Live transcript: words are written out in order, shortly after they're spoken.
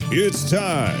It's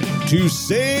time to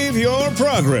save your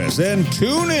progress and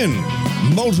tune in.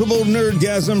 Multiple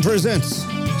Nerdgasm presents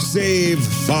Save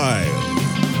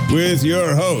File with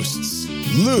your hosts,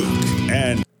 Luke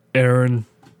and Aaron.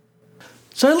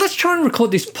 So let's try and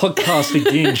record this podcast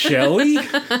again, shall we?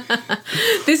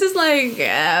 This is like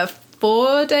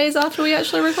 4 days after we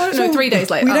actually recorded? No, 3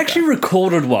 days later. We'd actually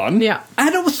recorded one. Yeah.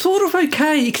 And it was sort of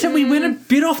okay, except we went a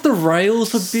bit off the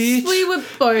rails a bit. We were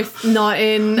both not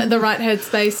in the right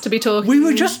headspace to be talking. We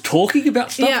were just talking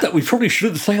about stuff that we probably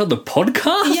shouldn't say on the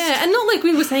podcast. Yeah, and not like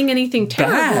we were saying anything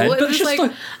terrible. Bad, it but was just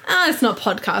like, it's not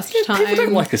podcast time. People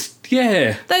don't like us.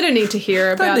 Yeah. They don't need to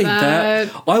hear about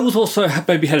that. I was also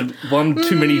maybe had one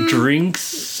too many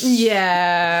drinks.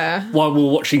 Yeah. While we were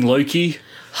watching Loki.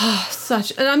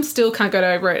 And I still can't get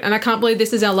over it. And I can't believe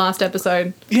this is our last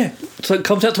episode. Yeah. So it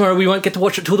comes out tomorrow. We won't get to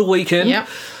watch it till the weekend. Yep.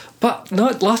 But no,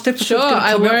 last episode. Sure,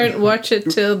 I won't watch it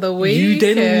till the weekend.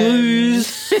 You then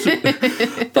lose.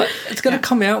 But it's going to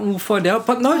come out and we'll find out.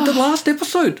 But no, the last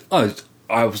episode,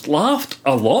 I was laughed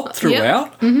a lot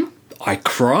throughout. Yep. Mm-hmm. I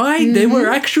cried. Mm-hmm. There were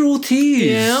actual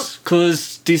tears.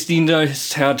 Because Disney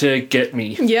knows how to get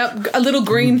me. Yep, a little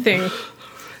green thing.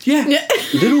 Yeah.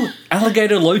 Little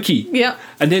alligator Loki. Yep.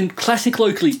 And then classic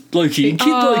Loki and Kid Loki.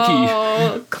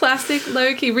 Oh, classic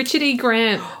Loki. Richard E.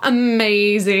 Grant.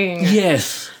 Amazing.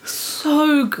 Yes.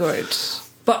 So good.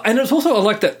 And it's also, I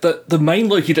like that the main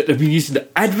Loki that they've been using to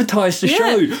advertise the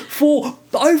show for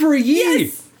over a year.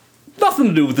 Yes. Nothing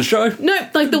to do with the show. No,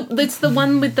 it's the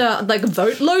one with the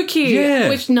vote Loki,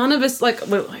 which none of us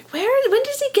we're like, when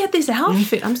does he get this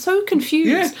outfit? I'm so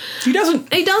confused. Yeah, he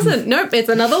doesn't. He doesn't. Nope, it's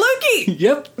another Loki.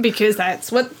 Yep, because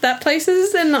that's what that place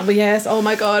is. And yes, oh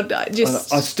my god, I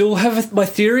still have my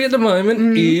theory at the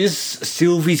moment is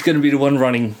Sylvie's going to be the one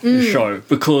running the show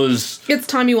because it's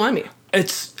timey-wimey.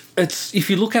 It's if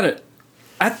you look at it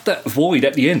at that void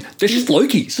at the end, they're just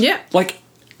Lokis. Yeah,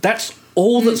 that's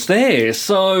all that's there,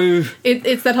 so...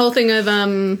 It's that whole thing of,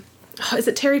 is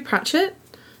it Terry Pratchett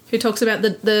who talks about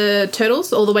the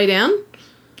turtles all the way down?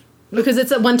 Because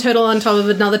it's one turtle on top of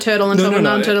another turtle on top of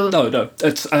another turtle. No.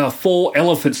 It's 4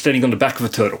 elephants standing on the back of a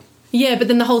turtle. Yeah, but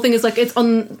then the whole thing is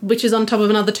which is on top of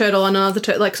another turtle on another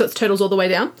turtle, so it's turtles all the way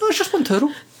down. No, it's just one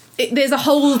turtle. There's a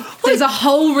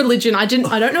whole religion. I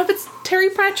don't know if it's Terry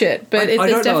Pratchett, but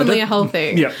it's definitely a whole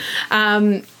thing. Yeah.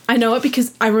 I know it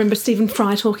because I remember Stephen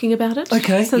Fry talking about it.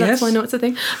 Okay, so that's why I know it's a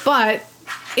thing. But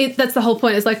that's the whole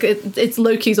point. It's it's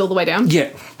Loki's all the way down. Yeah.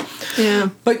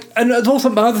 Yeah. And there's also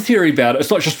my other theory about it. It's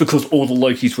not just because all the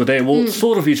Lokis were there. Well, it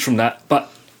sort of is from that,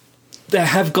 but they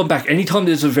have gone back. Anytime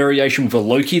there's a variation with a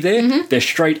Loki there, they're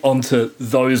straight onto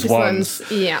those ones.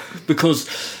 Yeah. Because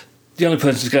the only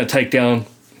person who's going to take down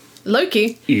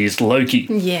Loki is Loki.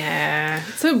 Yeah.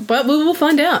 So, but we will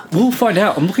find out. We'll find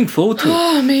out. I'm looking forward to it.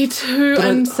 Oh, me too.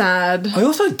 I'm sad. I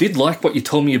also did like what you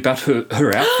told me about her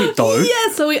outfit, though.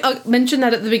 Yeah, so we mentioned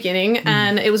that at the beginning,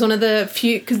 and it was one of the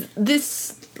few... Because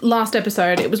this last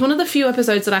episode, it was one of the few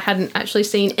episodes that I hadn't actually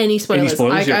seen any spoilers.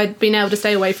 I'd been able to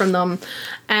stay away from them.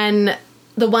 And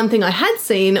the one thing I had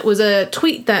seen was a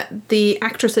tweet that the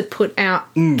actress had put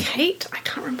out. Kate? I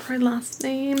can't remember her last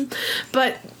name.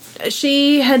 But...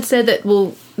 she had said that, it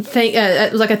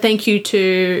was like a thank you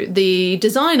to the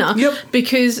designer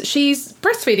because she's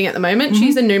breastfeeding at the moment.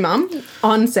 She's a new mum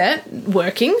on set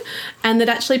working and they'd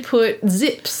actually put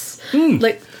zips.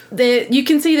 You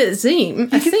can see that seam,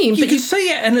 but you can see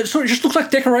it and it sort of just looks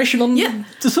like decoration on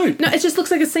the suit. No, it just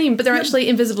looks like a seam, but they're actually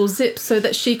invisible zips so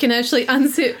that she can actually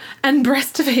unzip and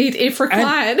breastfeed if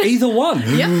required. And either one.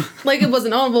 Yeah, it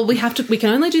wasn't, we can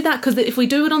only do that because if we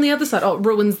do it on the other side, it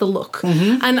ruins the look.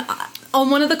 And on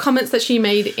one of the comments that she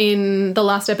made in the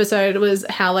last episode was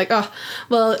how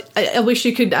I wish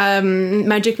you could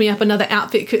magic me up another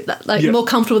outfit more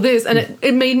comfortable with this, and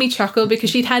it made me chuckle because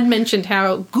she had mentioned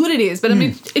how good it is, but I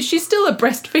mean she's still a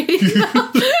breastfeeding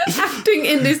acting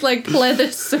in this leather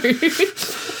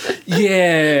suit.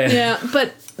 Yeah,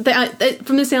 but they,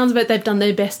 from the sounds of it, they've done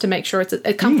their best to make sure it's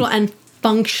a comfortable and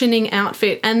functioning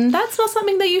outfit, and that's not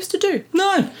something they used to do.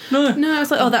 No,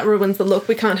 it's like, that ruins the look,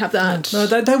 we can't have that. No,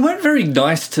 they weren't very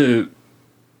nice to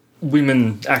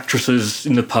women actresses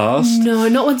in the past. No,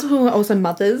 not ones who were also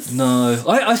mothers. No,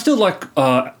 I still like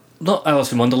not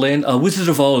Alice in Wonderland, Wizard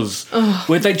of Oz,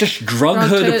 where they just drug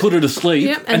her to put her to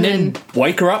sleep and then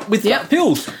wake her up with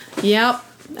pills. Yep.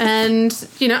 And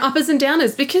uppers and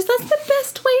downers, because that's the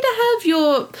best way to have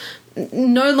your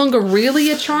no longer really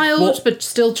a child, but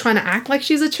still trying to act like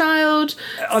she's a child.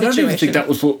 I don't even think that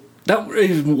was what that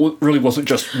really wasn't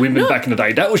just women back in the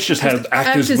day. That was just how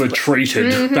actors were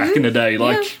treated back in the day.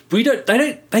 Like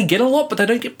they get a lot, but they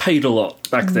don't get paid a lot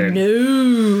back then.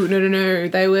 No.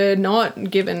 They were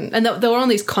not given, and they were on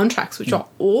these contracts, which are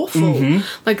awful.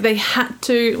 Like they had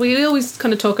to. We always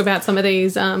kind of talk about some of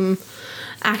these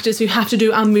actors who have to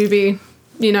do a movie,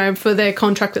 you know, for their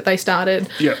contract that they started.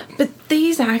 Yeah. But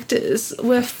these actors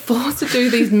were forced to do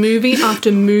these movie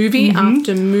after movie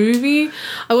after movie.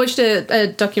 I watched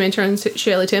a documentary on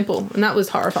Shirley Temple, and that was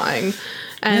horrifying.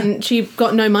 And she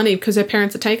got no money because her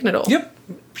parents had taken it all. Yep.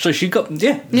 So she got,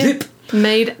 zip.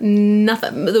 Made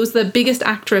nothing. It was the biggest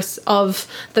actress of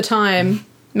the time.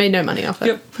 Made no money off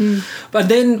it. Yep. But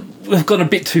then we've gone a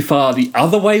bit too far the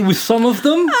other way with some of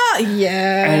them.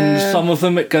 Yeah. And some of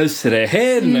them it goes to their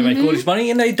head and they make all this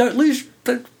money and they don't lose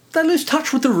they lose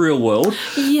touch with the real world.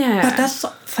 Yeah. But that's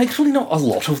thankfully not a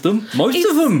lot of them. Most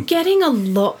of them. Getting a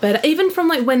lot better. Even from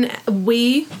like when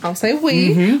I'll say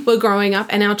we were growing up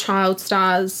and our child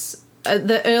stars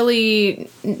the early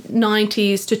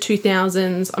 90s to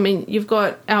 2000s, I mean, you've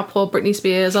got our poor Britney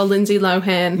Spears, our Lindsay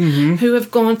Lohan, who have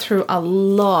gone through a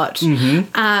lot. And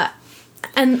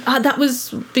that was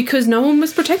because no one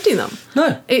was protecting them.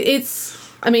 No.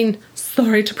 I mean,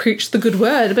 sorry to preach the good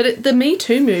word, but the Me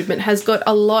Too movement has got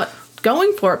a lot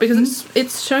going for it because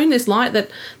it's shown this light that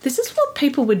this is what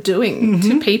people were doing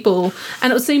to people,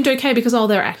 and it seemed okay because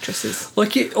they're actresses.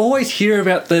 Like you always hear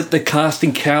about the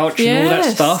casting couch and all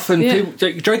that stuff, and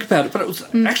people joke about it, but it was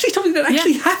actually something that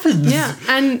actually happens. Yeah,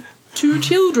 and to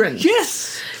children.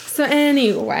 Yes. So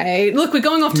anyway, look, we're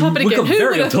going off topic again. Who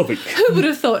would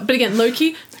have thought? But again,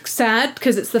 Loki, sad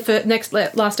because it's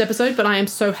the last episode, but I am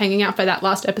so hanging out for that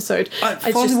last episode. I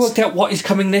finally worked out what is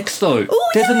coming next, though. Ooh,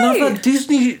 there's yay! another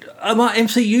Disney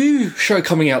MCU show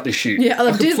coming out this year. Yeah, I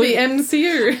love Disney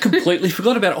MCU. Completely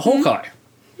forgot about it. Hawkeye.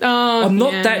 Oh, I'm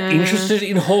not that interested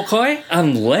in Hawkeye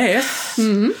unless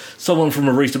someone from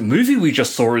a recent movie we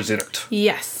just saw is in it.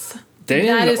 Yes. Then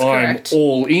that is I'm correct.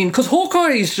 all in. Because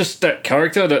Hawkeye is just that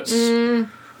character that's...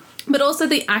 But also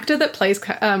the actor that plays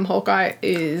Hawkeye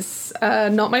is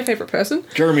not my favourite person.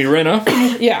 Jeremy Renner.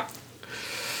 Yeah.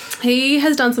 He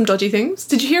has done some dodgy things.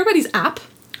 Did you hear about his app?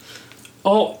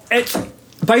 Oh, it's...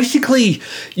 Basically,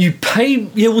 you pay...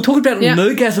 Yeah, we'll talk about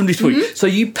Nerdgasm this week. So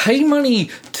you pay money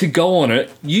to go on it.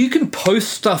 You can post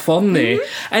stuff on there,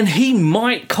 and he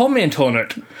might comment on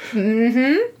it.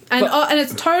 And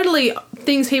it's totally...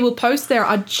 Things he will post there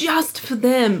are just for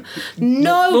them.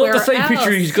 Nowhere else. Not the same else.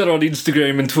 picture he's got on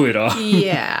Instagram and Twitter.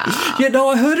 Yeah. Yeah, no,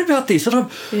 I heard about this. And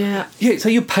Yeah, so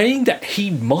you're paying that he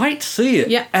might see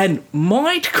it and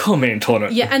might comment on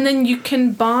it. Yeah, and then you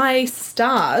can buy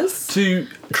stars. To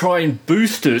try and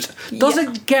boost it.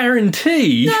 Doesn't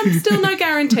guarantee. No, still no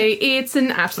guarantee. It's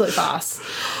an absolute farce.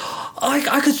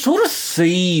 I could sort of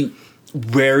see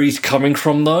where he's coming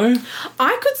from, though.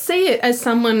 I could see it as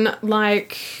someone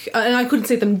like, and I couldn't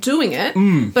see them doing it,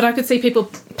 but I could see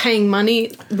people paying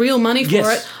money, real money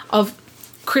for it, of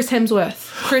Chris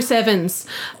Hemsworth, Chris Evans,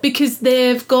 because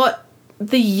they've got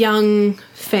the young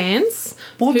fans.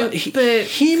 Well,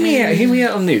 hear me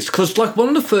out on this, because like one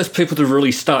of the first people to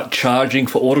really start charging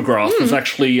for autographs was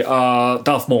actually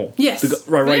Darth Maul. Yes.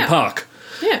 Ray Park.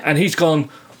 Yeah. And he's gone,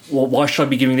 well, why should I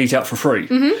be giving these out for free?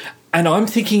 And I'm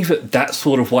thinking of it that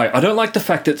sort of way. I don't like the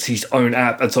fact that it's his own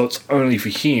app and so it's only for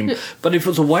him. But if it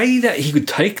was a way that he could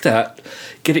take that,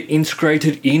 get it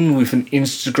integrated in with an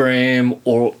Instagram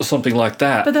or something like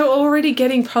that. But they're already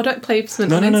getting product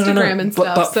placement on Instagram and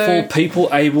stuff. But for people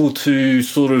able to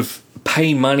sort of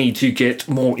pay money to get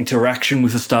more interaction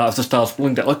with the stars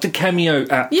pulling that, like the Cameo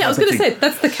app. Yeah, I was going to say,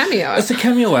 that's the Cameo app. It's the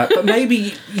Cameo app. But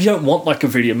maybe you don't want like a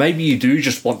video. Maybe you do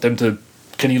just want them to,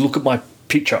 can you look at my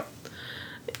picture?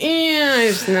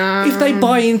 Yeah, no. If they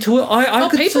buy into it, I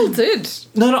could people did.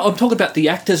 No, I'm talking about the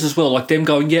actors as well, like them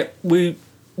going, we'll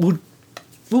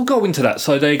go into that.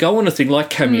 So they go on a thing like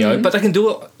Cameo, but they can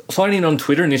do it, sign in on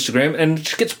Twitter and Instagram, and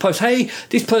just get to post, hey,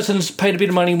 this person's paid a bit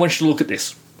of money, why don't you look at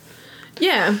this?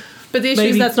 Yeah, but the issue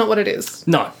is that's not what it is.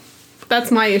 No. That's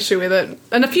my issue with it.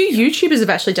 And a few YouTubers have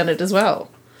actually done it as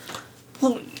well.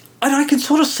 Well, and I can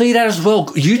sort of see that as well.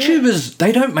 YouTubers,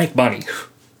 they don't make money.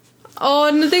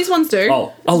 Oh, no, these ones do.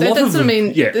 Oh, a lot That's of them. What I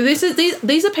mean. Yeah.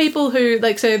 These are people who,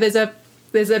 like, so there's a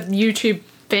YouTube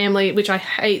family, which I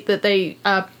hate that they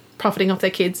are profiting off their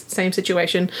kids. Same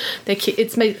situation. It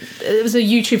was a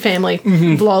YouTube family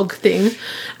vlog thing,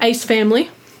 Ace Family,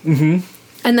 and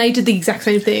they did the exact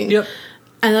same thing. Yep.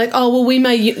 And they're like, oh, well, we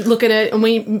may look at it and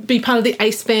we be part of the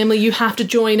Ace family. You have to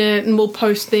join it, and we'll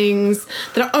post things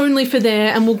that are only for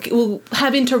there, and we'll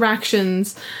have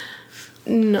interactions.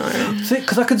 No. See,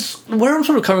 because where I'm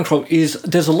sort of coming from is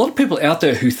there's a lot of people out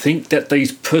there who think that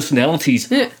these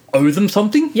personalities owe them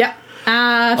something. Yeah.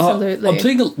 Absolutely. I'm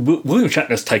thinking William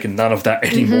Shatner's taken none of that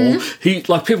anymore. He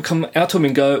people come out to him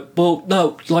and go, well,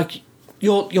 no, like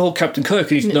you're Captain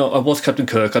Kirk. And he's no, I was Captain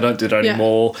Kirk. I don't do that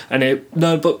anymore. And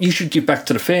no, but you should give back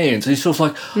to the fans. And he's sort of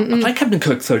like, I played Captain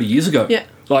Kirk 30 years ago. Yeah.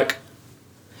 Like,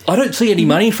 I don't see any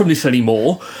money from this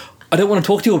anymore. I don't want to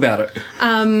talk to you about it.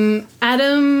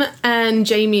 Adam and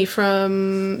Jamie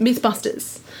from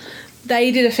Mythbusters,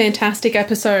 they did a fantastic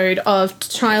episode of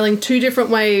trialling 2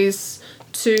 different ways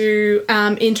to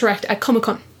interact at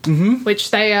Comic-Con,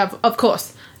 which they have, of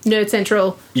course, Nerd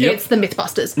Central. Yep. It's the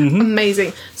Mythbusters.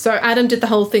 Amazing. So Adam did the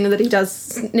whole thing that he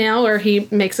does now where he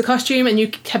makes a costume and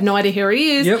you have no idea who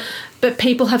he is. Yep. But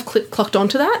people have clocked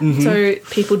onto that. So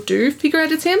people do figure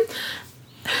out it's him.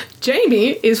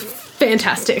 Jamie is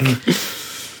fantastic.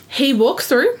 He walks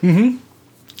through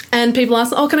and people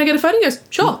ask, oh, can I get a photo? He goes,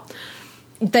 sure.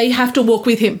 They have to walk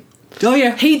with him. Oh,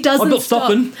 yeah. He doesn't I'm not stop.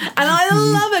 stopping. And I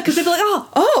love it because people are like,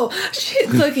 oh,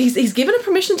 shit. Like he's given a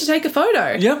permission to take a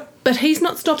photo. Yep. But he's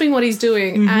not stopping what he's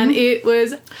doing. And it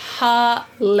was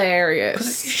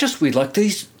hilarious. It's just weird. Like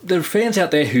there are fans out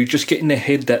there who just get in their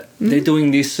head that they're doing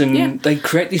this and they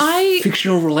create this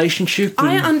fictional relationship.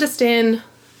 I understand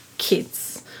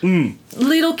kids.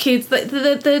 Little kids.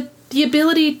 The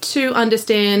ability to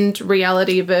understand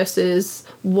reality versus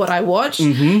what I watch,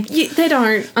 they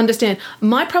don't understand.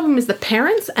 My problem is the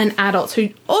parents and adults who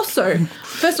also,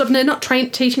 first off, they're not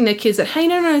teaching their kids that, hey,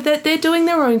 no, they're doing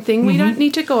their own thing. We don't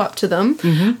need to go up to them.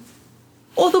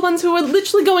 Or the ones who are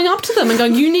literally going up to them and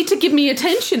going, you need to give me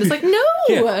attention. It's like, no.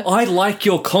 Yeah, I like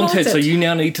your content, so you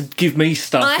now need to give me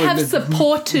stuff. I have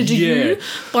supported you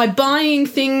by buying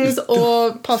things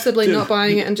or possibly not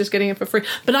buying it and just getting it for free.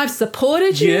 But I've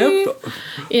supported you.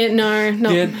 Yeah, no.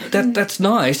 Yeah, that's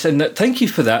nice, and thank you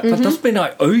for that. But doesn't mean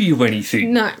I owe you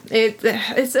anything. No,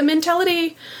 it's a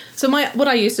mentality. So what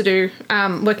I used to do,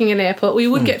 working in an airport, we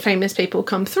would get famous people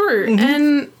come through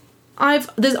and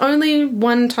there's only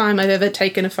one time I've ever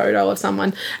taken a photo of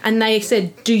someone and they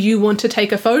said, do you want to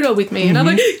take a photo with me? And I'm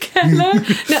like, can I?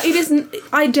 Now, it isn't,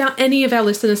 I doubt any of our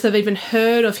listeners have even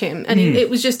heard of him. And it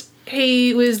was just,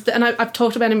 he was, and I've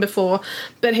talked about him before,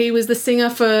 but he was the singer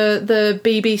for the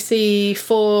BBC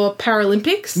for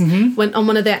Paralympics when on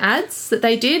one of their ads that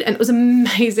they did. And it was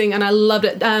amazing and I loved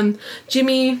it.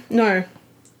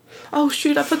 Oh,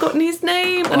 shoot, I've forgotten his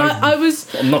name. And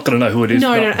I'm not going to know who it is.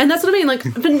 No. And that's what I mean. Like,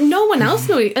 but no one else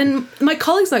knew it. And my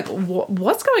colleague's like,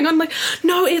 what's going on? I'm like,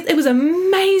 no, it was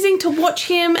amazing to watch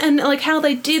him and, like, how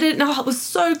they did it. And, it was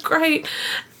so great.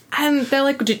 And they're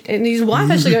like, and his wife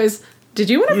actually goes, did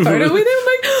you want a photo with him? I'm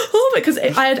like, oh, because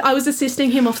I was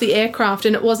assisting him off the aircraft.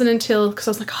 And it wasn't until, because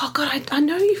I was like, oh, God, I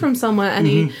know you from somewhere. And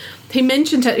he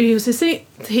mentioned that he was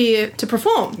here to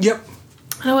perform. Yep.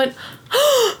 And I went,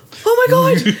 oh my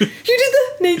God, you did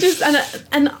that. And he just,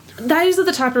 and those are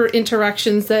the type of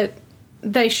interactions that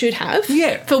they should have.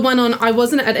 Yeah. For I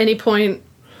wasn't at any point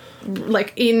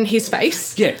like in his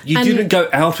face. Yeah, you didn't go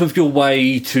out of your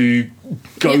way to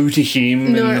go to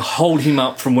him and hold him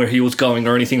up from where he was going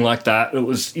or anything like that. It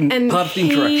was part of the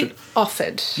interaction. He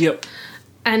offered. Yep.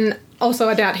 And also,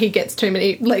 I doubt he gets too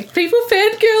many, like, people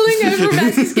fangirling over him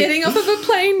as he's getting off of a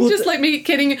plane, just like me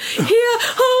getting, here,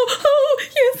 oh,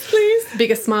 yes, please.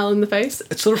 Biggest smile in the face.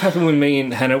 It sort of happened when me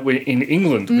and Hannah were in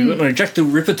England. We went on a Jack the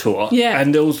Ripper tour,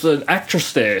 and there was an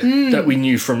actress there that we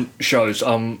knew from shows,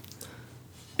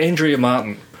 Andrea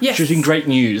Martin. Yes. She was in Great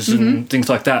News and things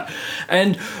like that.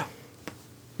 And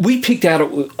I picked out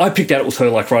it was her,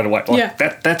 like, right away. Like,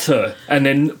 that's her. And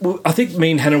then I think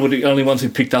me and Hannah were the only ones who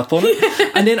picked up on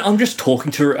it. And then I'm just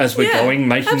talking to her as we're going,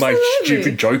 making my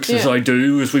stupid jokes as I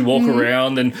do as we walk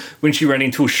around. And when she ran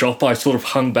into a shop, I sort of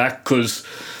hung back because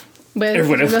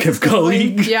everyone else kept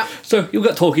going. Yeah. So you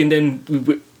got talking, then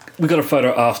we got a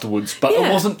photo afterwards. But it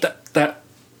wasn't that.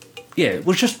 Yeah,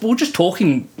 we're just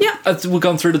talking as we're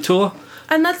going through the tour.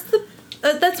 And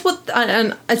that's what,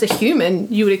 and as a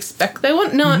human, you would expect. They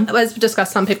want, as we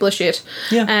discussed, some people are shit.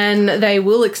 Yeah. And they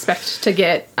will expect to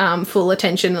get full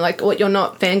attention, like, what, you're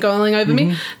not fangirling over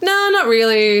me? No, not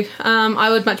really. I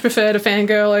would much prefer to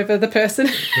fangirl over the person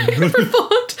who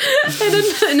performed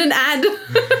in an ad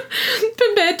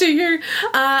compared to you.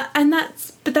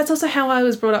 But that's also how I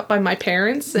was brought up by my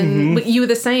parents, and you were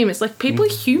the same. It's like, people are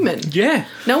human. Yeah.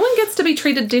 No one gets to be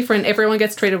treated different. Everyone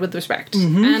gets treated with respect.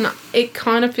 And it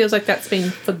kind of feels like that's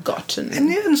been forgotten.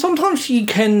 And sometimes you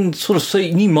can sort of see,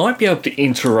 you might be able to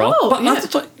interrupt,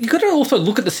 but you got to also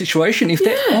look at the situation. If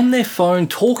they're on their phone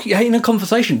talking, in a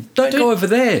conversation, don't go over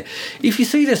there. If you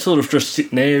see they're sort of just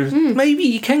sitting there, maybe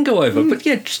you can go over. But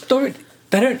just don't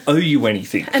they don't owe you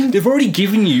anything. And- They've already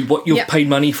given you what you've Yep. paid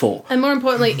money for. And more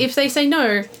importantly, if they say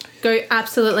no, go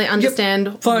absolutely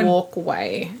understand, fine. walk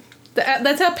away.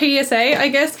 That's our PSA, I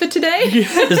guess, for today.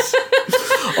 Yes.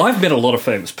 I've met a lot of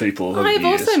famous people over the I've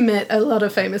years. also met a lot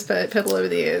of famous people over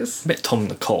the years. Met Tom and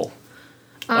Nicole.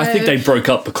 I think they broke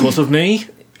up because of me,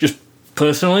 just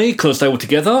personally, because they were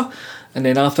together. And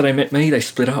then after they met me, they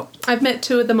split up. I've met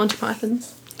 2 of the Monty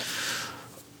Pythons.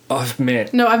 I've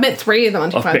met No, I've met 3 of the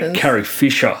Monty met Pythons. Carrie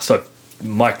Fisher, so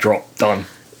mic drop, done.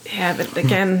 Yeah, but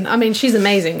again, I mean, she's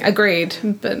amazing. Agreed.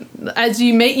 But as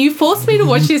you forced me to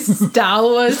watch this Star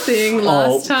Wars thing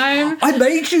last time. I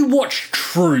made you watch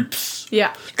Troops.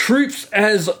 Yeah. Troops,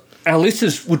 as our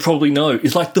listeners would probably know,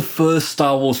 is like the first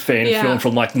Star Wars fan Yeah. film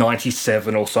from like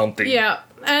 97 or something. Yeah.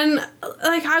 And,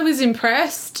 like, I was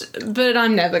impressed, but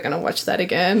I'm never going to watch that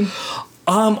again.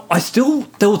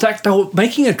 They were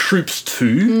making a Troops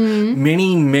 2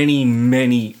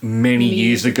 many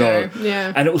years ago.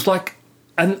 Yeah. And it was like,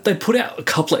 and they put out a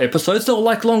couple of episodes. They were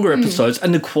like longer episodes,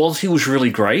 and the quality was really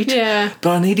great. Yeah.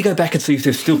 But I need to go back and see if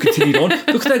they've still continued on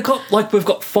because we've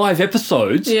got 5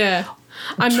 episodes. Yeah.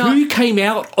 I'm 2 not. came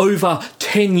out over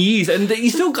 10 years, and I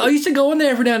used to go on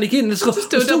there every now and again. And still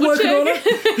double working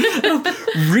check. on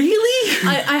it. Really?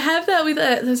 I have that with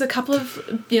there's a couple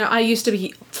of, I used to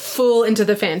be full into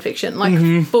the fan fiction,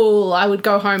 like full. I would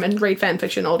go home and read fan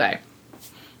fiction all day.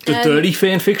 The And- dirty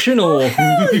fan fiction, or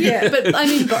Yeah, but I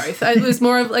mean both. It was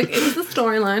more of like it was the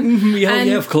storyline. And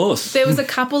yeah, of course. There was a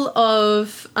couple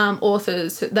of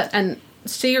authors and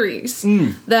series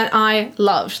that I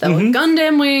loved. They were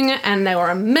Gundam Wing, and they were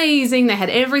amazing. They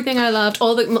had everything I loved.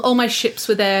 All my ships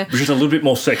were there. Which is a little bit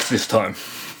more sex this time.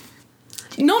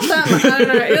 Not that much. I don't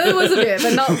know. It was a bit,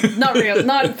 but not real,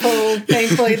 not full.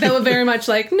 Thankfully, they were very much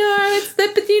like, no, it's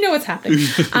that, but you know what's happening.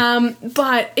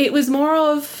 But it was more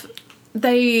of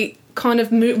they kind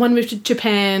of moved to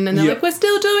Japan, and they're Yep. like, we're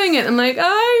still doing it. I'm like,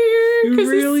 are you? Because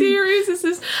Really? the series is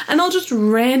this, and I'll just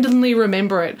randomly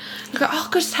remember it. I go, oh,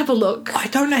 just have a look. I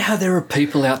don't know how there are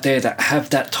people out there that have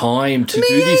that time to Me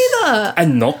do this either.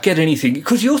 and not get anything.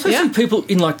 Because you also Yeah. see people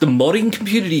in like the modding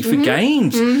community for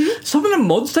games. Some of the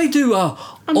mods they do are,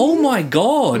 oh my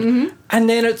god. And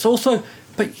then it's also,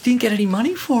 but you didn't get any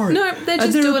money for it. No, they're just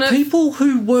and there doing are it. people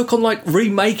who work on like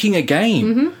remaking a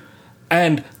game.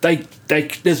 And they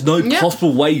there's no Yep.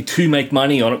 possible way to make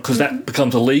money on it because that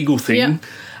becomes a legal thing. Yep.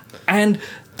 And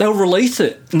they'll release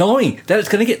it knowing that it's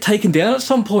going to get taken down at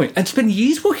some point and spend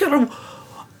years working on it.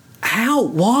 How?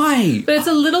 Why? But it's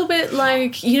a little bit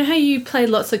like, you know how you play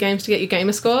lots of games to get your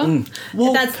gamer score?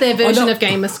 Well, That's their I version know- of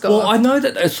gamer score. Well, I know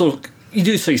that it's sort of, you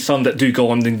do see some that do go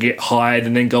on and get hired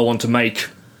and then go on to make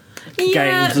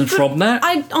games and but from that.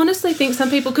 I honestly think some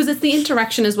people, because it's the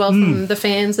interaction as well from the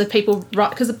fans, the people,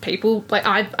 because the people, like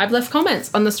I've left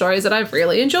comments on the stories that I've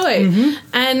really enjoyed.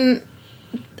 And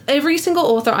every single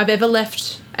author I've ever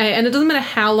left, and it doesn't matter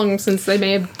how long since they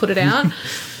may have put it out,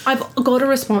 I've got a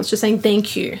response just saying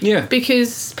thank you. Yeah.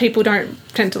 Because people don't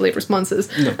tend to leave responses.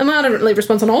 And I don't leave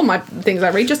response on all my things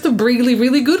I read, just the really,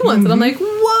 really good ones. And I'm like,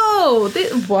 whoa,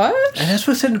 what? And as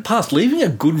we've said in the past, leaving a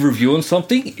good review on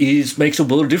something makes a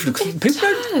world of difference because people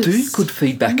don't do good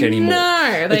feedback anymore.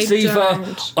 No, they it's either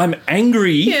don't. I'm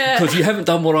angry Yeah. because you haven't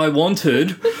done what I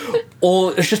wanted,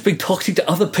 or it's just been toxic to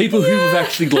other people who have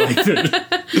actually liked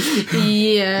it.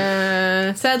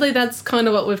 Yeah. Sadly, that's kind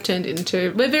of what we've turned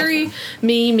into. We're very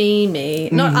me.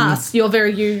 Not us. You're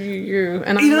very you.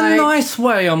 And I'm In a like, nice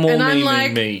way, I'm all and I'm me,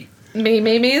 like- me.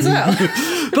 me as well.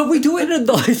 But we do it in a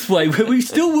nice way where we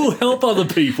still will help other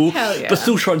people, Hell yeah. but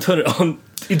still try and turn it on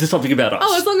into something about us.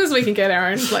 Oh, as long as we can get our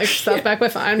own stuff back, we're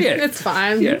fine. Yeah. It's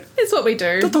fine. Yeah. It's what we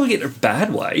do. Not doing it in a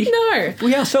bad way. No.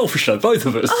 We are selfish though, both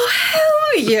of us.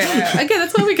 Hell yeah. Okay,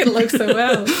 that's why we can look so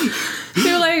well.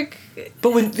 You're like,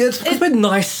 But it's because we're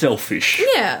nice selfish.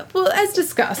 yeah, well, as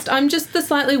discussed, I'm just the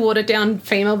slightly watered down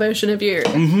female version of you.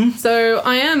 So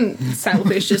I am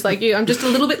selfish just like you. I'm just a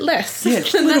little bit less. Yeah,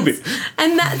 just a little bit.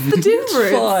 And that's the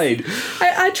difference. Fine.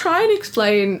 I try and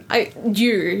explain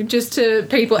you just to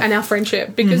people and our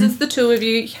friendship because it's the two of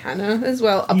you, Hannah as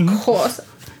well, of course.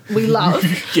 We love.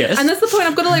 Yes. And that's the point.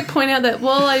 I've got to point out that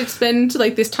while I spend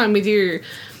this time with you,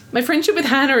 my friendship with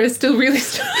Hannah is still really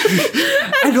strong.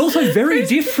 And also very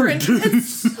different. It's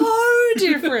so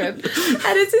different.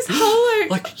 And it's this whole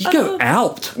Like, you go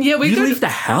out. Yeah, we you go leave to- the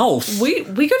house. we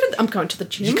go to. I'm going to the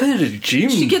gym. You go to the gym.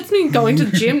 She gets me going to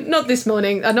the gym. Not this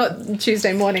morning. Not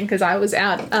Tuesday morning because I was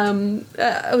out.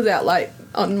 I was out late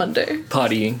on Monday.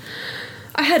 Partying.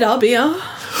 I had our beer,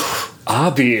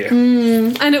 Our beer.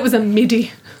 and it was a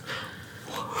midi.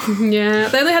 Yeah,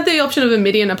 they only had the option of a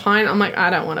midi and a pint. I'm like, I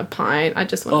don't want a pint. I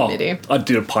just want a midi. I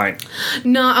did a pint.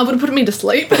 No, I would have put me to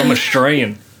sleep. But I'm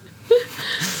Australian.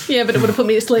 Yeah, but it would have put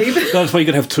me to sleep. That's why you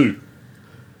got to have two.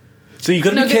 So you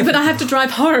got to be careful. But I have to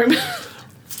drive home.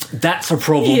 That's a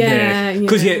problem there.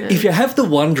 Because if you have the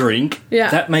one drink,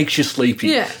 that makes you sleepy.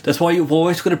 Yeah. That's why you've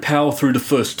always got to power through the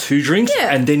first two drinks,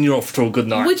 and then you're off to a good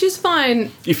night. Which is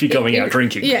fine. If you're going out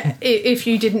drinking. Yeah, if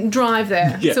you didn't drive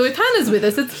there. Yeah. So if Hannah's with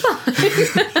us, it's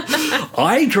fine.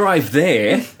 I drive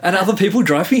there, and other people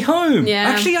drive me home. Yeah.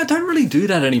 Actually, I don't really do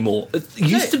that anymore. It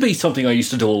used to be something I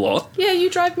used to do a lot. Yeah, you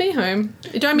drive me home.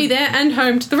 You drive me there and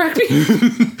home to the rugby.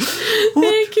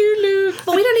 Thank you, Luke.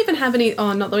 But we don't even have any...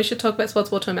 Oh, not that we should talk about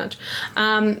sports war too much.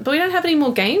 But we don't have any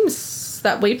more games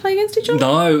that we play against each other.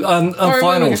 No,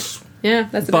 finals. Yeah,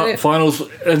 that's about it. But finals,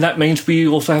 and that means we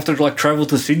also have to like travel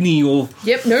to Sydney or...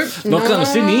 Yep, nope. Not going to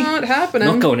Sydney. Not happening.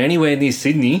 Not going anywhere near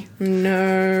Sydney.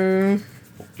 No.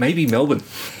 Maybe Melbourne.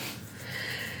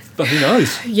 But who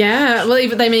knows? Yeah, well,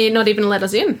 they may not even let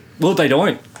us in. Well, they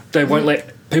don't. They won't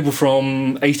let people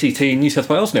from ACT in New South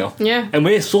Wales now. Yeah. And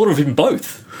we're sort of in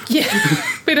both. Yeah,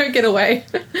 we don't get away.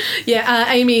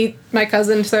 Yeah, Amy, my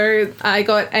cousin, so I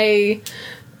got I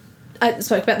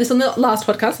spoke about this on the last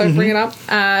podcast, so I'll bring it up.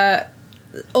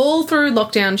 All through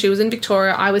lockdown, she was in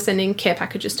Victoria. I was sending care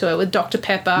packages to her with Dr.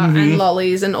 Pepper and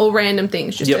lollies and all random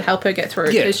things just to help her get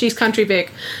through. Yeah. Because she's country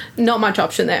Vic, not much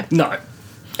option there. No.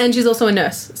 And she's also a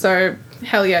nurse, so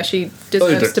hell yeah, she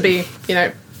deserves to be,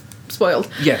 spoiled.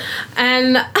 Yeah.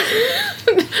 And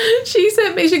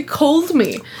she called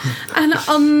me and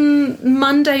on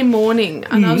Monday morning,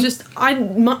 and I was just,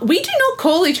 we do not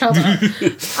call each other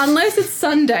unless it's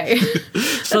Sunday.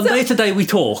 Sunday today we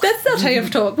talk. That's our day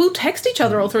of talk. We'll text each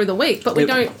other all through the week, but we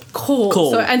don't call.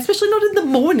 So, and especially not in the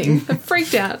morning. I'm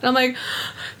freaked out. And I'm like,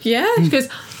 yeah. She goes,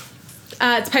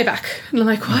 it's payback. And I'm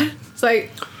like, what? It's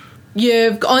like,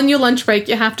 you've on your lunch break,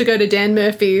 you have to go to Dan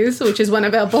Murphy's, which is one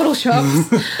of our bottle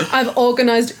shops. I've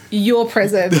organised your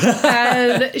present.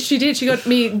 And she did. She got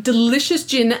me delicious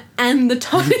gin and the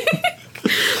tonic.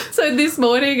 So this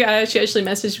morning, she actually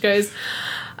messaged, goes,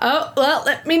 oh, well,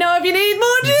 let me know if you need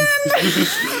more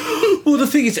gin. Well, the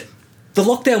thing is, the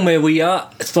lockdown where we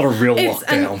are, it's not a real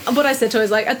lockdown. And what I said to her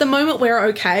is, like, at the moment we're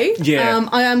okay. Yeah.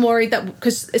 I am worried that,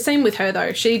 because same with her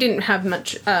though, she didn't have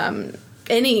much...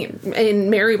 any in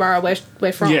Maryborough where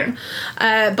we're from. Yeah.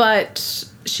 But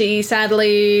she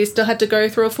sadly still had to go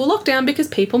through a full lockdown because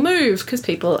people move, because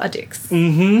people are dicks.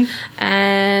 Mm-hmm.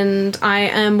 And I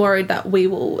am worried that we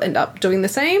will end up doing the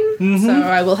same. Mm-hmm. So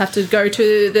I will have to go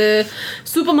to the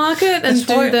supermarket and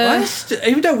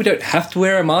even though we don't have to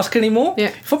wear a mask anymore,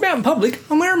 if I'm out in public,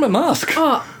 I'm wearing my mask.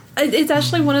 Oh, it's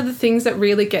actually one of the things that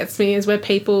really gets me is where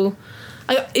people...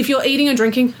 If you're eating or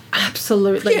drinking,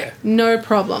 absolutely. No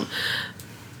problem.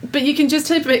 But you can just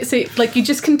see, like, you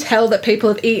just can tell that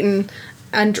people have eaten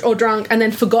or drunk and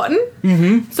then forgotten.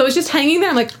 Mm-hmm. So it's just hanging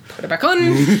there. I'm like, put it back on.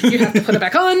 You have to put it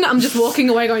back on. I'm just walking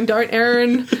away going, don't,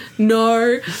 Erin.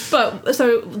 No. But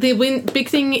so the big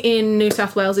thing in New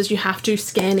South Wales is you have to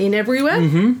scan in everywhere.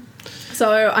 Mm-hmm.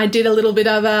 So I did a little bit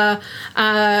of a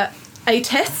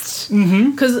test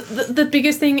because the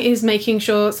biggest thing is making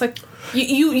sure it's like,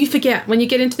 You forget when you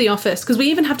get into the office, because we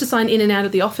even have to sign in and out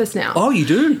of the office now. Oh, you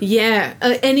do? Yeah.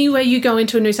 Anywhere you go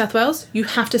into New South Wales, you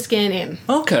have to scan in.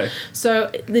 Okay.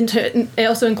 So it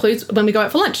also includes when we go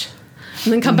out for lunch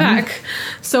and then come back.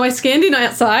 So I scanned in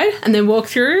outside and then walked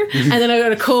through, and then I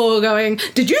got a call going,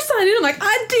 did you sign in? I'm like,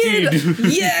 I did.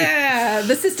 Yeah,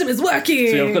 the system is working.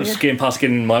 See, I've got to scan past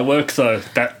in my work, so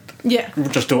that... Yeah.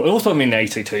 Just do it. Also, I'm in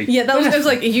ACT. Yeah, it was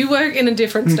like, you work in a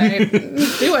different state.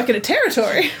 You work in a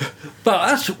territory.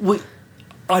 But we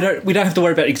don't have to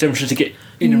worry about exemptions to get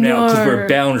in and out because we're a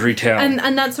boundary town.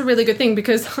 And that's a really good thing,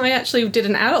 because I actually did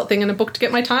an adult thing and a book to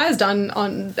get my tyres done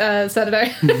on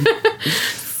Saturday.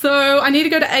 So I need to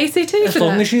go to ACT as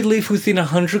long as you live within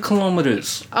 100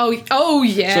 kilometres. Oh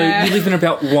yeah. So you live in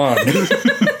about one.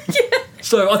 Yeah.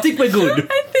 So I think we're good.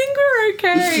 I think we're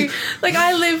okay. Like,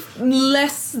 I live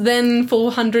less than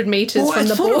 400 metres from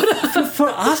the border. For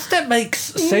us, that makes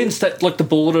sense that, like, the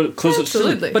border...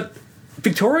 Absolutely. But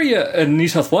Victoria and New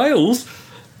South Wales,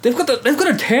 they've got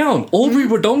a town,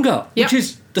 Albury-Wodonga, which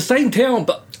is the same town,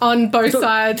 but... On both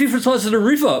sides. Different sides of the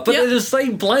river, but they're the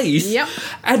same place. Yep.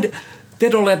 And they're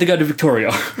not allowed to go to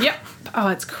Victoria. Yep. Oh,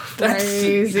 it's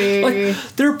crazy. Like,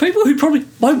 there are people who probably...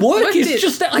 My work is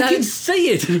just that I can see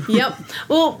it. Yep.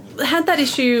 Well, had that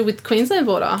issue with Queensland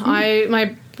border.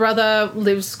 My brother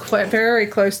lives very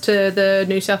close to the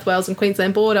New South Wales and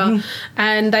Queensland border,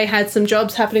 and they had some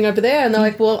jobs happening over there, and they're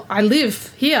like, well, I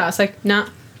live here. I was like, nah.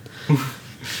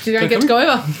 You don't get to go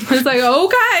over. It's like,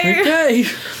 okay.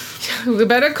 We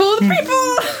better call the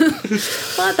people.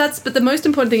 But the most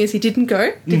important thing is he didn't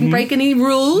go, didn't break any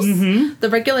rules. The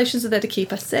regulations are there to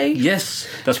keep us safe. Yes,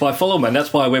 that's why I follow them, and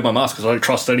that's why I wear my mask, because I don't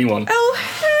trust anyone. Oh,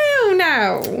 hell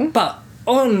no. But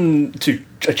on to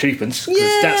achievements,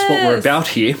 because that's what we're about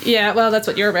here. Yeah, well, that's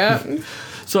what you're about.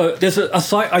 So there's a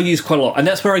site I use quite a lot, and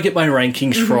that's where I get my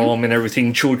rankings from and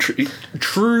everything,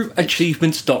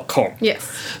 trueachievements.com.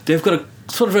 Yes. They've got a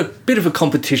sort of a bit of a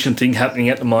competition thing happening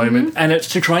at the moment, and it's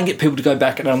to try and get people to go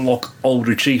back and unlock old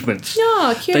achievements.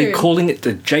 Oh, cute. They're calling it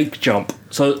the Jake Jump.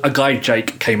 So a guy,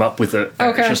 Jake, came up with it.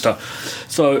 Okay. So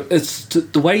it's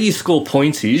the way you score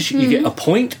points is you get a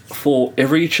point for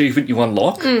every achievement you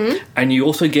unlock, and you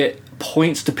also get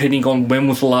points depending on when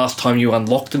was the last time you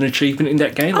unlocked an achievement in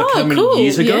that game, like how many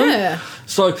years ago. Yeah.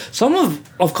 So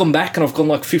I've gone back and I've gone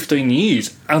like 15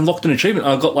 years, unlocked an achievement,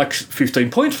 and I've got like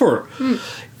 15 points for it.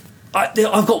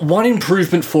 I've got one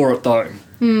improvement for it though.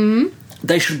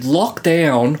 They should lock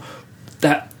down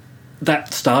that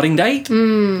starting date,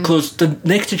 because the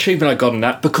next achievement I got in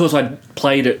that, because I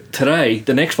played it today,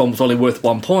 the next one was only worth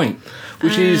 1 point,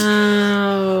 which is...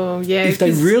 Oh, yeah. If they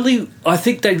really... I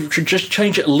think they should just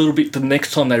change it a little bit the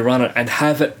next time they run it and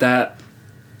have it that...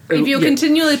 If you're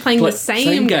continually playing the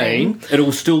same game,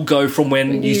 it'll still go from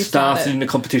when you started started. in the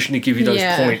competition to give you those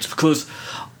points, because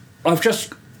I've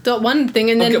just... Got one thing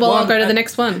and then, I'll go to the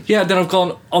next one. Yeah, then I've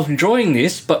gone, I'm enjoying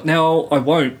this, but now I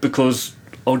won't, because...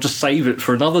 I'll just save it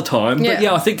for another time. Yeah, but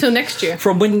yeah, I think till next year.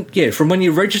 From when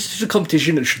you register to the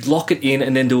competition, it should lock it in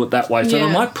and then do it that way. So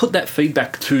I might put that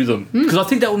feedback to them, because I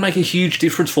think that would make a huge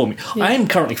difference for me. Yeah. I am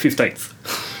currently 15th.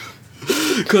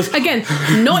 Again,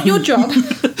 not your job.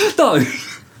 No,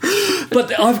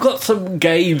 but I've got some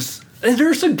games. There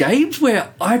are some games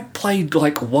where I played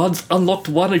like once, unlocked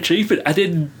one achievement, and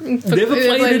then never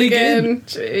played it again.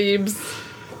 Jeebs.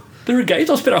 There are games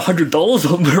I spent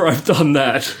 $100 on where I've done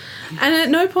that. And at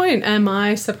no point am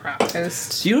I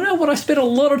surprised. Do you know what I spent a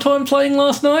lot of time playing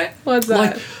last night? What's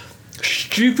that? Like,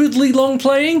 stupidly long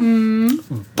playing?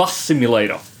 Bus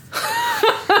Simulator.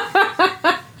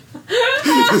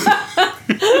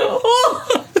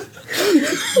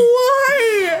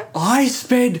 Why? I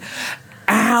spent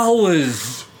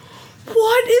hours.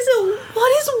 What is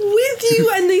with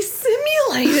you and these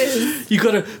simulators? You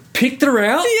got to pick the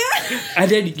route, and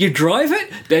then you drive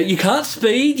it. Now you can't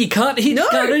speed, you can't hit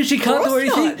gunners, you can't do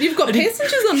anything. Not. You've got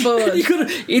passengers on board. You got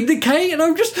to indicate, and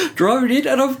I'm just driving in,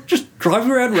 and I'm just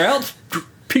driving around routes,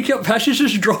 picking up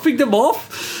passengers, dropping them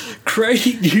off,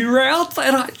 creating new routes,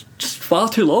 and just far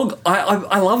too long.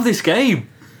 I love this game.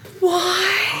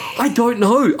 Why? I don't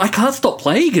know. I can't stop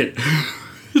playing it.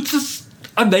 It's just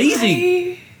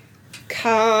amazing. I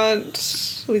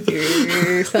can't with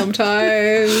you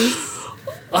sometimes.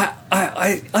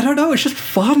 I don't know, it's just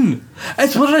fun.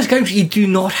 It's one of those games you do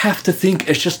not have to think.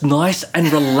 It's just nice and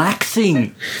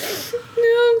relaxing.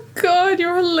 Oh God,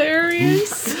 you're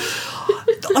hilarious.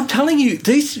 I'm telling you,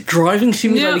 these driving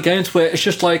simulator games where it's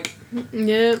just like...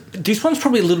 Yeah. This one's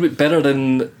probably a little bit better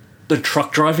than the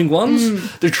truck driving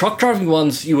ones. The truck driving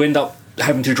ones, you end up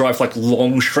having to drive like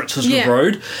long stretches of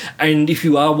road, and if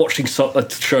you are watching a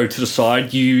show to the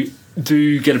side, you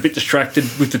do get a bit distracted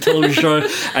with the television show,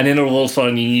 and then all of a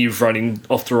sudden you're running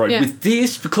off the road. With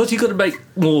this, because you've got to make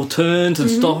more turns and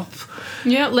stop,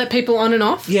 let people on and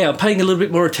off. I'm paying a little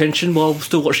bit more attention while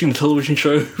still watching the television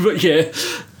show. But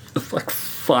it's like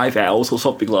 5 hours or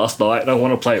something last night, and I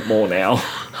want to play it more now.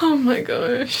 Oh my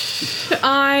gosh,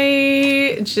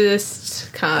 I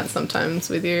just can't sometimes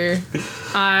with you.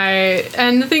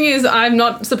 And the thing is, I'm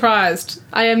not surprised.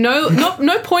 I am no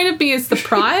point of being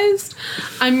surprised.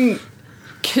 I'm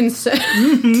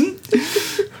concerned.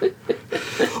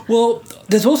 Well,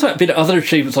 there's also been other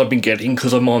achievements I've been getting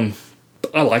because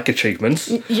I like achievements.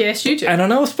 Yes, you do. And I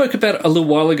know I spoke about it a little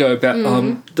while ago about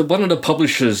one of the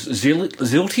publishers,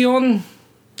 Ziltion.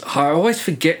 I always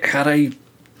forget how they...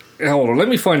 Hold on, let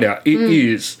me find out. It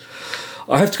is...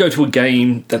 I have to go to a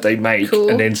game that they make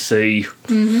and then see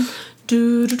the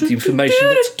information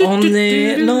that's on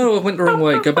there. No, I went the wrong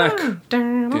way. Go back.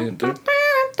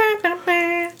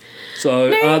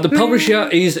 So, the publisher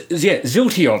is,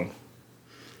 Ziltion.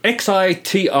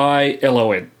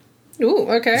 Xitilon. Ooh,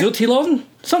 okay. Ziltion?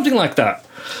 Something like that.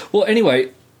 Well,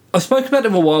 anyway, I spoke about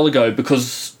them a while ago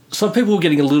because some people were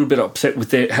getting a little bit upset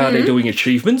with how they're doing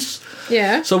achievements.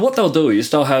 Yeah. So what they'll do is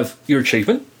they'll have your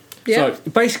achievement. Yeah. So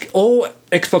basically all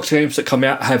Xbox games that come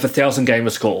out have 1,000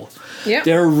 gamer score. Yeah.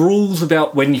 There are rules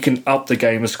about when you can up the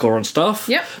gamer score and stuff.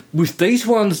 Yep. With these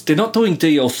ones, they're not doing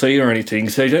DLC or anything,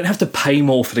 so you don't have to pay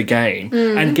more for the game.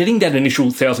 And getting that initial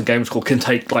 1,000 gamer score can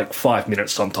take like 5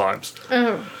 minutes sometimes.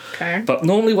 Oh, Okay. But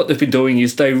normally what they've been doing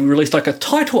is they release like a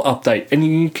title update and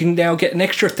you can now get an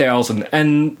extra 1,000.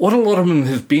 And what a lot of them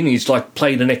have been is like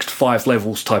play the next 5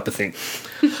 levels type of thing.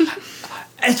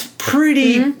 It's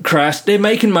pretty crass. They're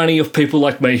making money off people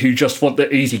like me who just want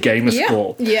the easy gamer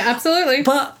score. Yeah, absolutely.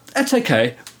 But that's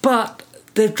okay. But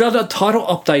they've done a title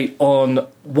update on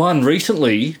one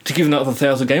recently to give another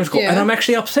 1,000 game score, and I'm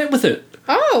actually upset with it.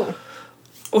 Oh.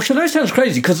 Well, I know it sounds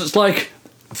crazy because it's like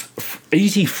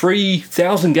easy free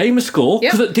 1,000 gamer score,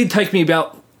 because it did take me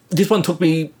this one took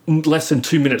me less than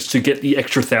 2 minutes to get the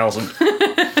extra 1,000.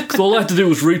 Because all I had to do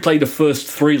was replay the first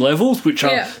 3 levels, which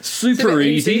are super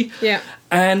easy. Yeah.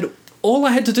 And all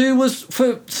I had to do was,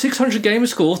 for 600 gamer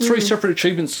score, 3 separate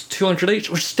achievements, 200 each,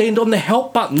 was stand on the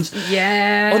help buttons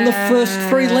on the first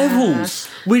 3 levels.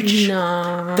 Which, you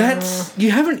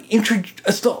haven't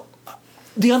introduced...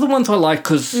 The other ones I like,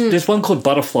 because there's one called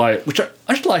Butterfly, which I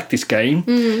just like this game.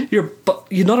 You're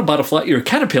not a butterfly, you're a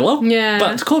caterpillar. Yeah.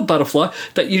 But it's called Butterfly,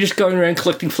 that you're just going around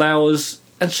collecting flowers.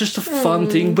 And it's just a fun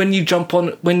thing. When you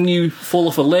fall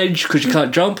off a ledge because you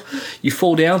can't jump, you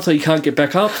fall down so you can't get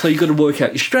back up. So you've got to work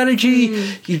out your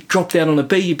strategy. You drop down on a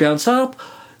bee, you bounce up.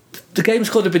 The game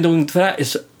squad have been doing for that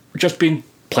is just been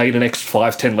play the next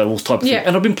 5-10 levels type of thing.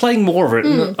 And I've been playing more of it,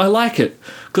 and I like it.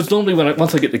 Because normally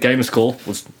once I get the gamer score,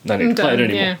 no need to play it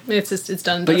anymore. Yeah, it's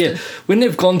done. But when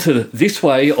they've gone to this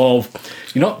way of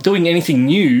you're not doing anything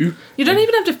new... You don't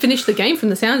even have to finish the game from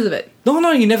the sounds of it.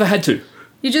 No, you never had to.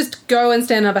 You just go and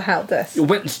stand up a help desk. You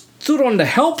went and stood on the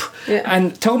help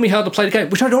and tell me how to play the game,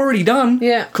 which I'd already done.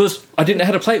 Yeah. Because I didn't know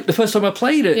how to play it the first time I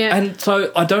played it. Yeah. And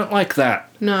so I don't like that.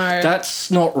 No. That's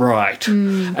not right.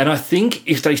 And I think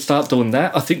if they start doing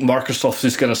that, I think Microsoft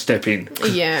is going to step in.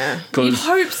 Yeah. You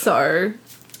hope so.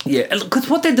 Yeah, because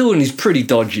what they're doing is pretty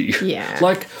dodgy. Yeah.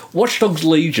 Like Watch Dogs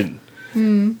Legion.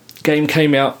 Game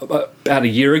came out about a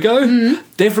year ago.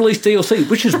 They've released DLC,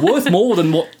 which is worth more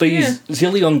than what these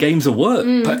zillion games are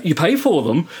worth. But you pay for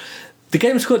them. The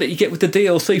game score that you get with the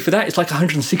DLC for that is like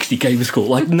 160 game score,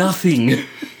 like nothing.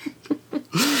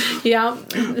 Yeah,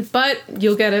 but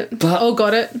you'll get it.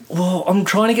 Got it. Well, I'm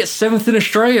trying to get 7th in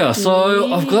Australia,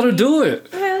 so I've got to do it.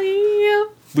 Hell yeah.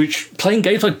 Which playing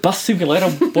games like Bus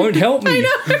Simulator won't help me. I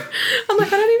know. I'm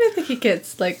like, I don't even think he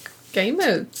gets like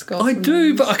gamer score. I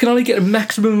do, but I can only get a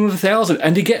maximum of 1,000,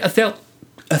 and to get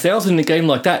 1,000 in a game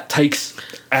like that takes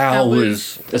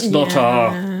hours. It's not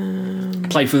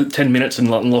play for 10 minutes and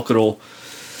unlock it all.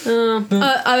 So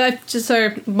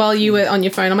while you were on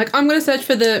your phone, I'm like, I'm going to search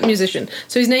for the musician.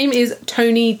 So his name is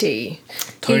Tony D.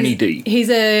 He's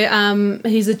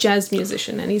a jazz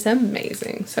musician and he's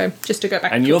amazing. So just to go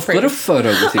back, and you've got a photo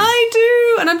with him. I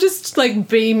do, and I'm just like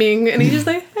beaming, and he's just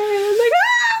like, hey, I'm like,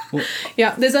 ah!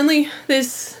 Yeah.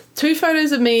 There's 2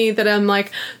 photos of me that I'm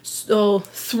like,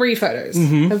 3 photos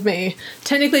of me.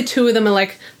 Technically, 2 of them are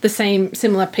like the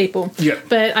similar people. Yeah.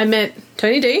 But I met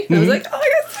Tony D. And I was like, oh my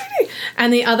God, Tony.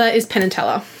 And the other is Penn and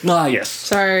Teller. Ah, yes.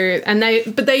 So, and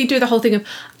they do the whole thing of,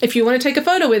 if you want to take a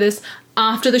photo with us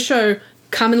after the show,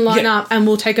 come and line up and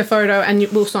we'll take a photo and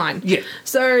we'll sign. Yeah.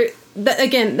 So,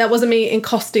 that wasn't me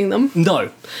accosting them.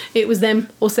 No. It was them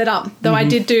all set up. Though I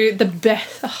did do the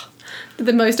best...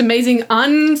 the most amazing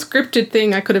unscripted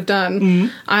thing I could have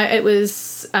done. It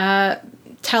was Penn.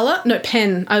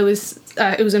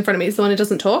 It was in front of me. He's the one who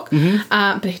doesn't talk,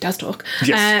 but he does talk.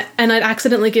 Yes. And I'd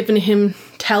accidentally given him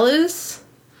Teller's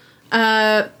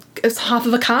it's half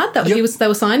of a card that they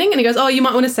were signing, and he goes, "Oh, you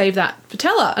might want to save that for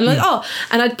Teller." And I'm like, "Oh,"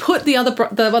 and I'd put the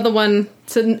other one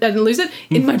so I didn't lose it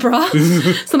in my bra. So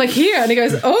I'm like, "Here," and he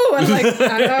goes, "Oh," and I'm like,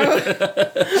 "Oh,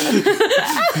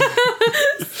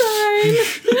 sign,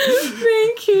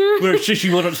 thank you." Where it's just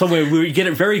you want it somewhere where you get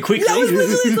it very quickly. That was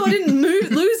literally so I didn't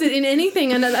lose it in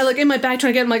anything, and I like in my bag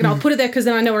trying to get it. I'm like, "No, I'll put it there because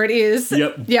then I know where it is."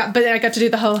 Yep. Yeah, but I got to do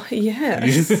the whole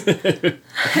yes.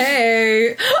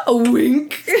 Hey, a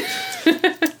wink.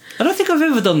 I don't think I've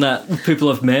ever done that with people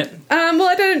I've met. Well,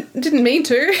 I didn't mean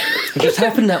to. It just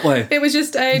happened that way. It was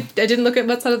just I didn't look at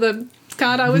what side of the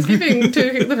card I was giving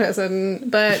to the person.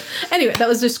 But anyway, that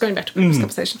was just going back to previous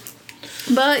conversation.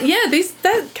 But yeah, surely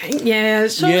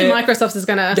Microsoft is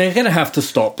gonna. They're gonna have to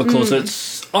stop because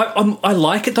it's. I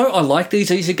like it though. I like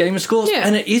these easy gamer scores,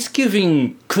 and it is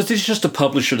giving because it's just a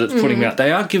publisher that's putting them out.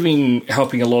 They are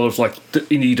helping a lot of like the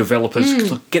indie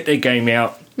developers get their game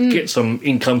out. Get some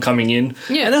income coming in.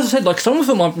 Yeah. And as I said, like some of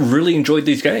them I've really enjoyed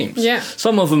these games. Yeah.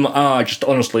 Some of them are just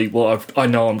honestly, well, I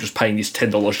know I'm just paying this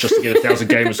 $10 just to get 1,000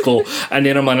 gamer score, and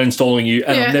then I'm uninstalling you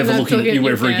and I'm never looking at you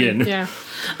ever again. Yeah.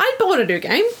 I bought a new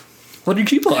game. What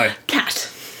did you buy? Cat.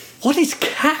 What is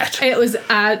Cat? It was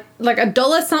like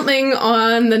 $1 something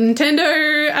on the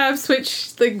Nintendo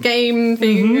Switch, the game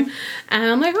thing. And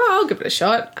I'm like, I'll give it a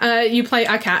shot. You play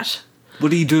a cat. What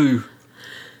do you do?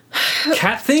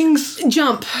 Cat things?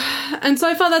 Jump. And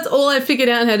so far, that's all I've figured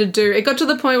out how to do. It got to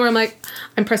the point where I'm like,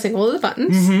 I'm pressing all of the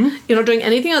buttons. You're not doing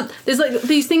anything else. There's like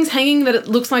these things hanging that it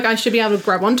looks like I should be able to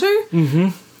grab onto.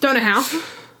 Don't know how.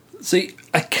 See,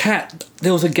 a cat...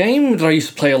 There was a game that I used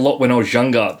to play a lot when I was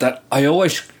younger that I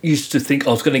always used to think I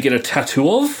was going to get a tattoo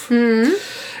of. It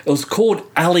was called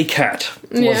Alley Cat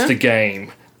was the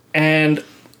game. And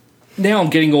now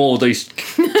I'm getting all of these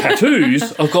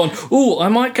tattoos. I've gone, I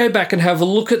might go back and have a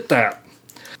look at that.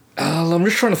 I'm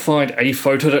just trying to find a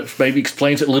photo that maybe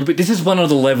explains it a little bit. This is one of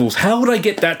the levels. How would I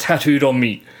get that tattooed on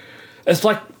me? It's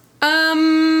like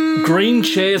green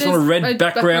chairs on a red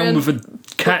background with a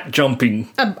cat jumping.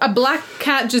 A black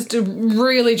cat just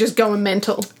really just going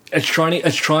mental. It's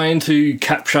trying to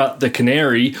capture the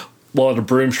canary while the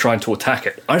broom's trying to attack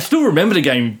it. I still remember the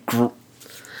game,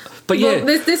 but yeah.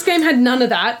 Well, this game had none of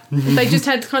that. They just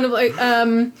had kind of like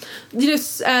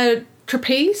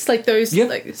trapeze, like those. Yep.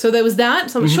 Like, so there was that.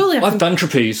 So surely I've done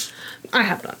trapeze. I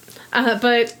have done,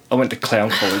 but I went to clown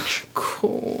college.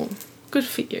 Cool, good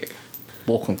for you.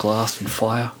 Walk on glass and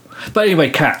fire. But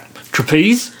anyway, cat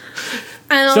trapeze.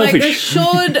 And I'm Selfish. like, there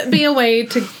should be a way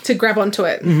to grab onto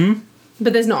it,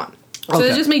 but there's not. So Okay.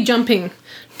 there's just me jumping,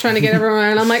 trying to get everyone.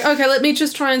 And I'm like, okay, let me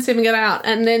just try and see if I can get out.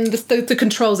 And then the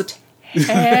controls are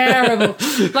terrible.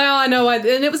 Like, I know why.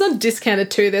 And it was on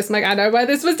discounted too. This, I'm like, I know why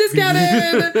this was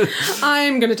discounted.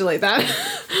 I'm going to delete that.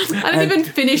 I didn't even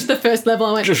finish the first level.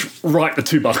 I went, Just write the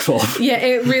 $2 off. yeah,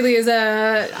 it really is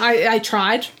I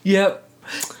tried. Yep.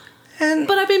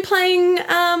 But I've been playing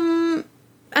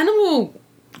Animal...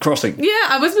 Crossing. Yeah,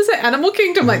 I was going to say Animal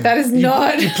Kingdom. Like, that is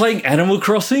not... You're playing Animal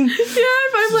Crossing? Yeah,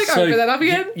 I'm like, open that up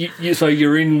again. So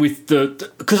you're in with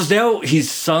because now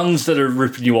his sons that are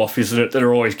ripping you off, isn't it? That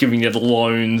are always giving you the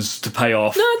loans to pay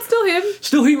off. No, it's still him.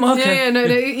 Still him, okay. Yeah, no.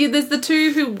 Yeah, there's the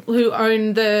two who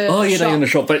own the Oh, yeah, shop. they own the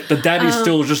shop. But the dad is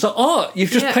still just like, you've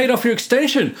just paid off your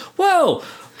extension. Well,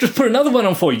 just put another one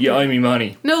on for you. You owe me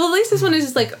money. No, well, at least this one is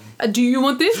just like, do you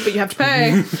want this? But you have to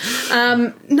pay.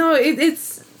 No,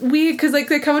 it's weird because like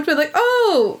they come up to me like,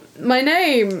 oh, my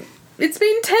name. It's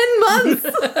been 10 months.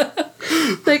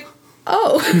 Like,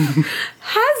 oh,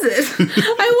 has it?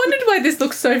 I wondered why this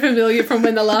looks so familiar from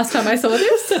when the last time I saw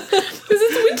this. Because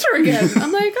it's winter again.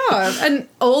 I'm like, oh, and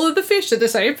all of the fish are the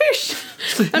same fish.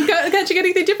 I can't you get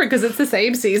anything different because it's the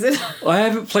same season. I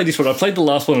haven't played this one. I played the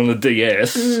last one on the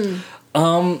DS.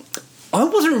 I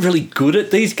wasn't really good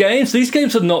at these games. These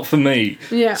games are not for me.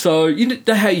 Yeah. So you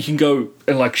know how you can go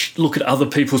and like look at other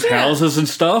people's houses and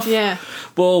stuff? Yeah.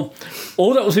 Well,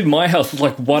 all that was in my house was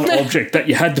like one object that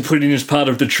you had to put in as part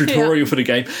of the tutorial for the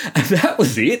game. And that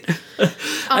was it.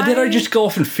 And then I'd just go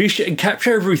off and fish and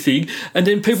capture everything. And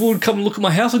then people would come and look at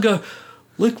my house and go,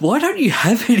 Luke, why don't you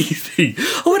have anything?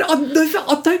 I went,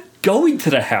 I don't go into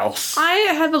the house. I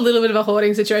have a little bit of a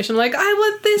hoarding situation. Like, I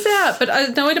want this out, but I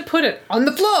don't know where to put it. On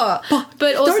the floor.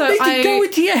 But also, don't need to go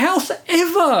into your house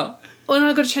ever. Well, then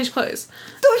I've got to change clothes.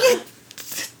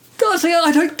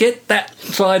 I don't get that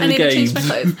side I of the need to game. change my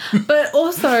clothes. But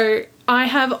also, I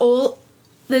have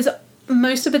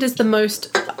most of it is the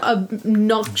most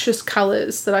obnoxious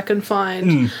colours that I can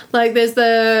find. Like, there's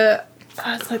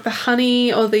it's like the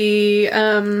honey or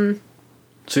the...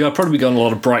 So I'd probably be going a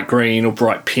lot of bright green or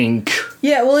bright pink.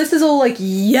 Yeah, well, this is all like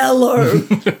yellow.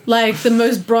 Like the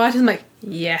most bright. I'm like,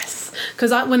 yes.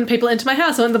 Because when people enter my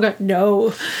house, I want them to go,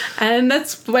 no. And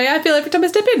that's the way I feel every time I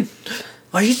step in.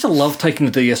 I used to love taking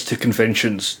the DS to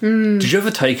conventions. Did you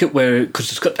ever take it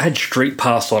because it had Street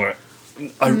Pass on it?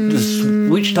 The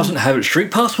Switch doesn't have it.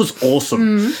 Street Pass was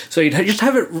awesome. So you'd just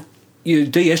have it, your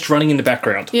DS running in the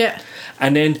background. Yeah.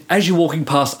 And then as you're walking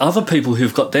past other people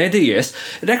who've got their DS,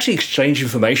 it'd actually exchange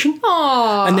information.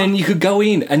 Aww. And then you could go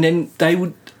in and then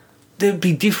there'd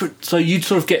be different. So you'd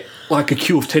sort of get like a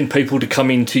queue of 10 people to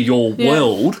come into your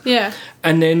world. Yeah.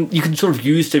 And then you can sort of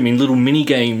use them in little mini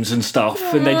games and stuff.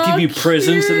 And they'd give you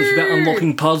presents and it was about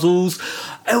unlocking puzzles.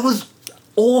 It was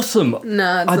awesome.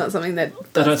 No, it's not something that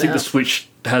I don't think the Switch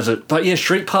has it. But yeah,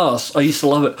 Street Pass, I used to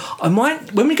love it. I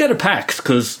might, when we go to PAX,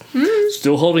 because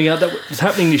still holding out that was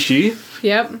happening this year.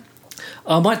 Yep.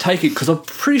 I might take it because I'm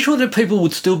pretty sure that people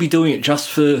would still be doing it just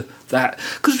for that.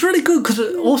 Because it's really good because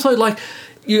it also like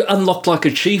you unlock like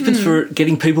achievements for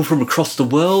getting people from across the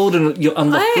world and you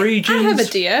unlock regions. I have a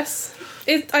DS.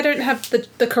 I don't have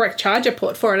the correct charger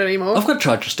port for it anymore. I've got a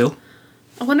charger still.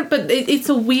 I wonder, but it's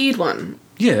a weird one.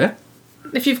 Yeah.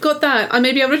 if you've got that, I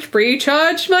may be able to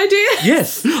recharge, my dear.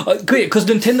 Yes, because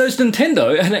Nintendo's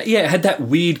Nintendo, and it had that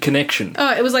weird connection.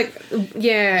 Oh, it was like,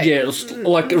 yeah. Yeah, it was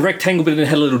like a rectangle, but it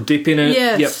had a little dip in it.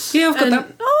 Yes. Yep. Yeah, I've got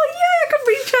that. Oh, yeah, I can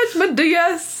recharge my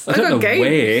DS. I don't know games.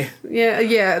 where.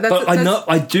 Yeah. But I know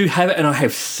I do have it, and I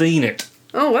have seen it.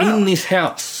 Oh, wow. In this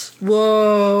house.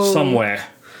 Whoa. Somewhere.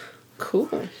 Cool.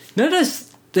 There's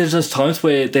those times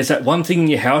where there's that one thing in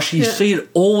your house, you see it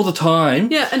all the time.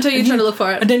 Yeah, until you try to look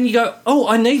for it. And then you go, oh,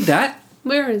 I need that.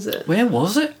 Where is it? Where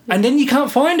was it? And then you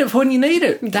can't find it for when you need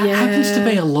it. That happens to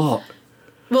me a lot.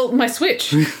 Well, my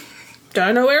Switch.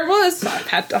 Don't know where it was.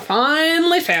 I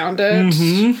finally found it.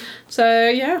 Mm-hmm. So,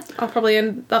 yeah, I'll probably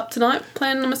end up tonight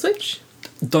playing on my Switch.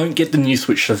 Don't get the new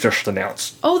Switch they've just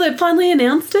announced. Oh, they finally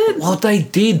announced it? Well, they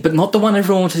did, but not the one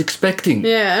everyone was expecting.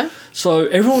 Yeah. So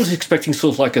everyone was expecting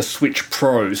sort of like a Switch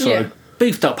Pro, so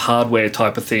beefed up hardware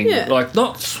type of thing. Yeah. Like,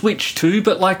 not Switch 2,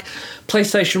 but like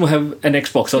PlayStation will have an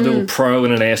Xbox, a little Pro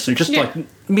and an S, and just like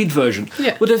mid-version.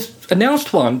 Yeah. Well, they've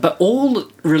announced one, but all it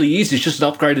really is just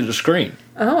an upgraded screen.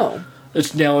 Oh.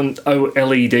 It's now an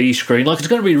OLED screen. Like, it's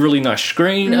going to be a really nice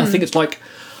screen. I think it's like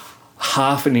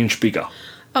half an inch bigger.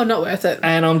 Oh, not worth it.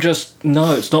 And I'm just,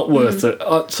 no, it's not worth it.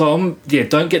 So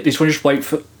don't get this one. Just wait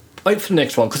for the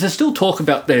next one. Because there's still talk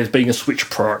about there being a Switch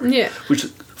Pro. Yeah. Which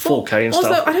is 4K and stuff.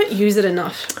 Also, I don't use it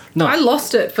enough. No. I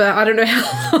lost it for I don't know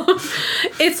how long.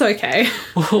 It's okay.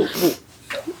 Well,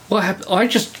 what happened? I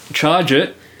just charge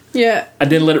it. Yeah.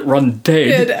 And then let it run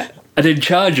dead. Good. And then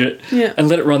charge it. Yeah. And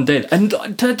let it run dead. And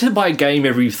to buy a game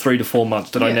every 3 to 4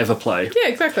 months that I never play. Yeah,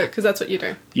 exactly. Because that's what you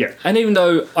do. Yeah. And even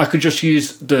though I could just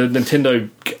use the Nintendo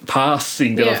Pass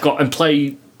thing that I've got and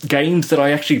play games that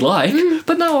I actually like,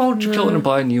 but no, I'll just go in and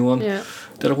buy a new one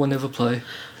that I will never play.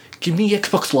 Give me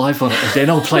Xbox Live on it, and then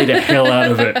I'll play the hell out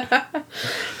of it.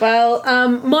 Well,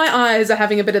 my eyes are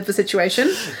having a bit of the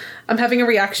situation. I'm having a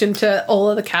reaction to all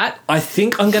of the cat. I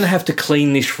think I'm going to have to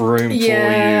clean this room for you.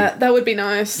 Yeah, that would be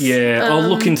nice. Yeah, I'll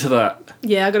look into that.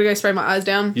 Yeah, I got to go spray my eyes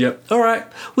down. Yep. All right.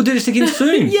 We'll do this again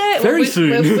soon. Very soon.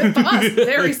 We're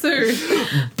very soon.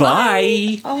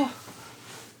 Bye. Oh.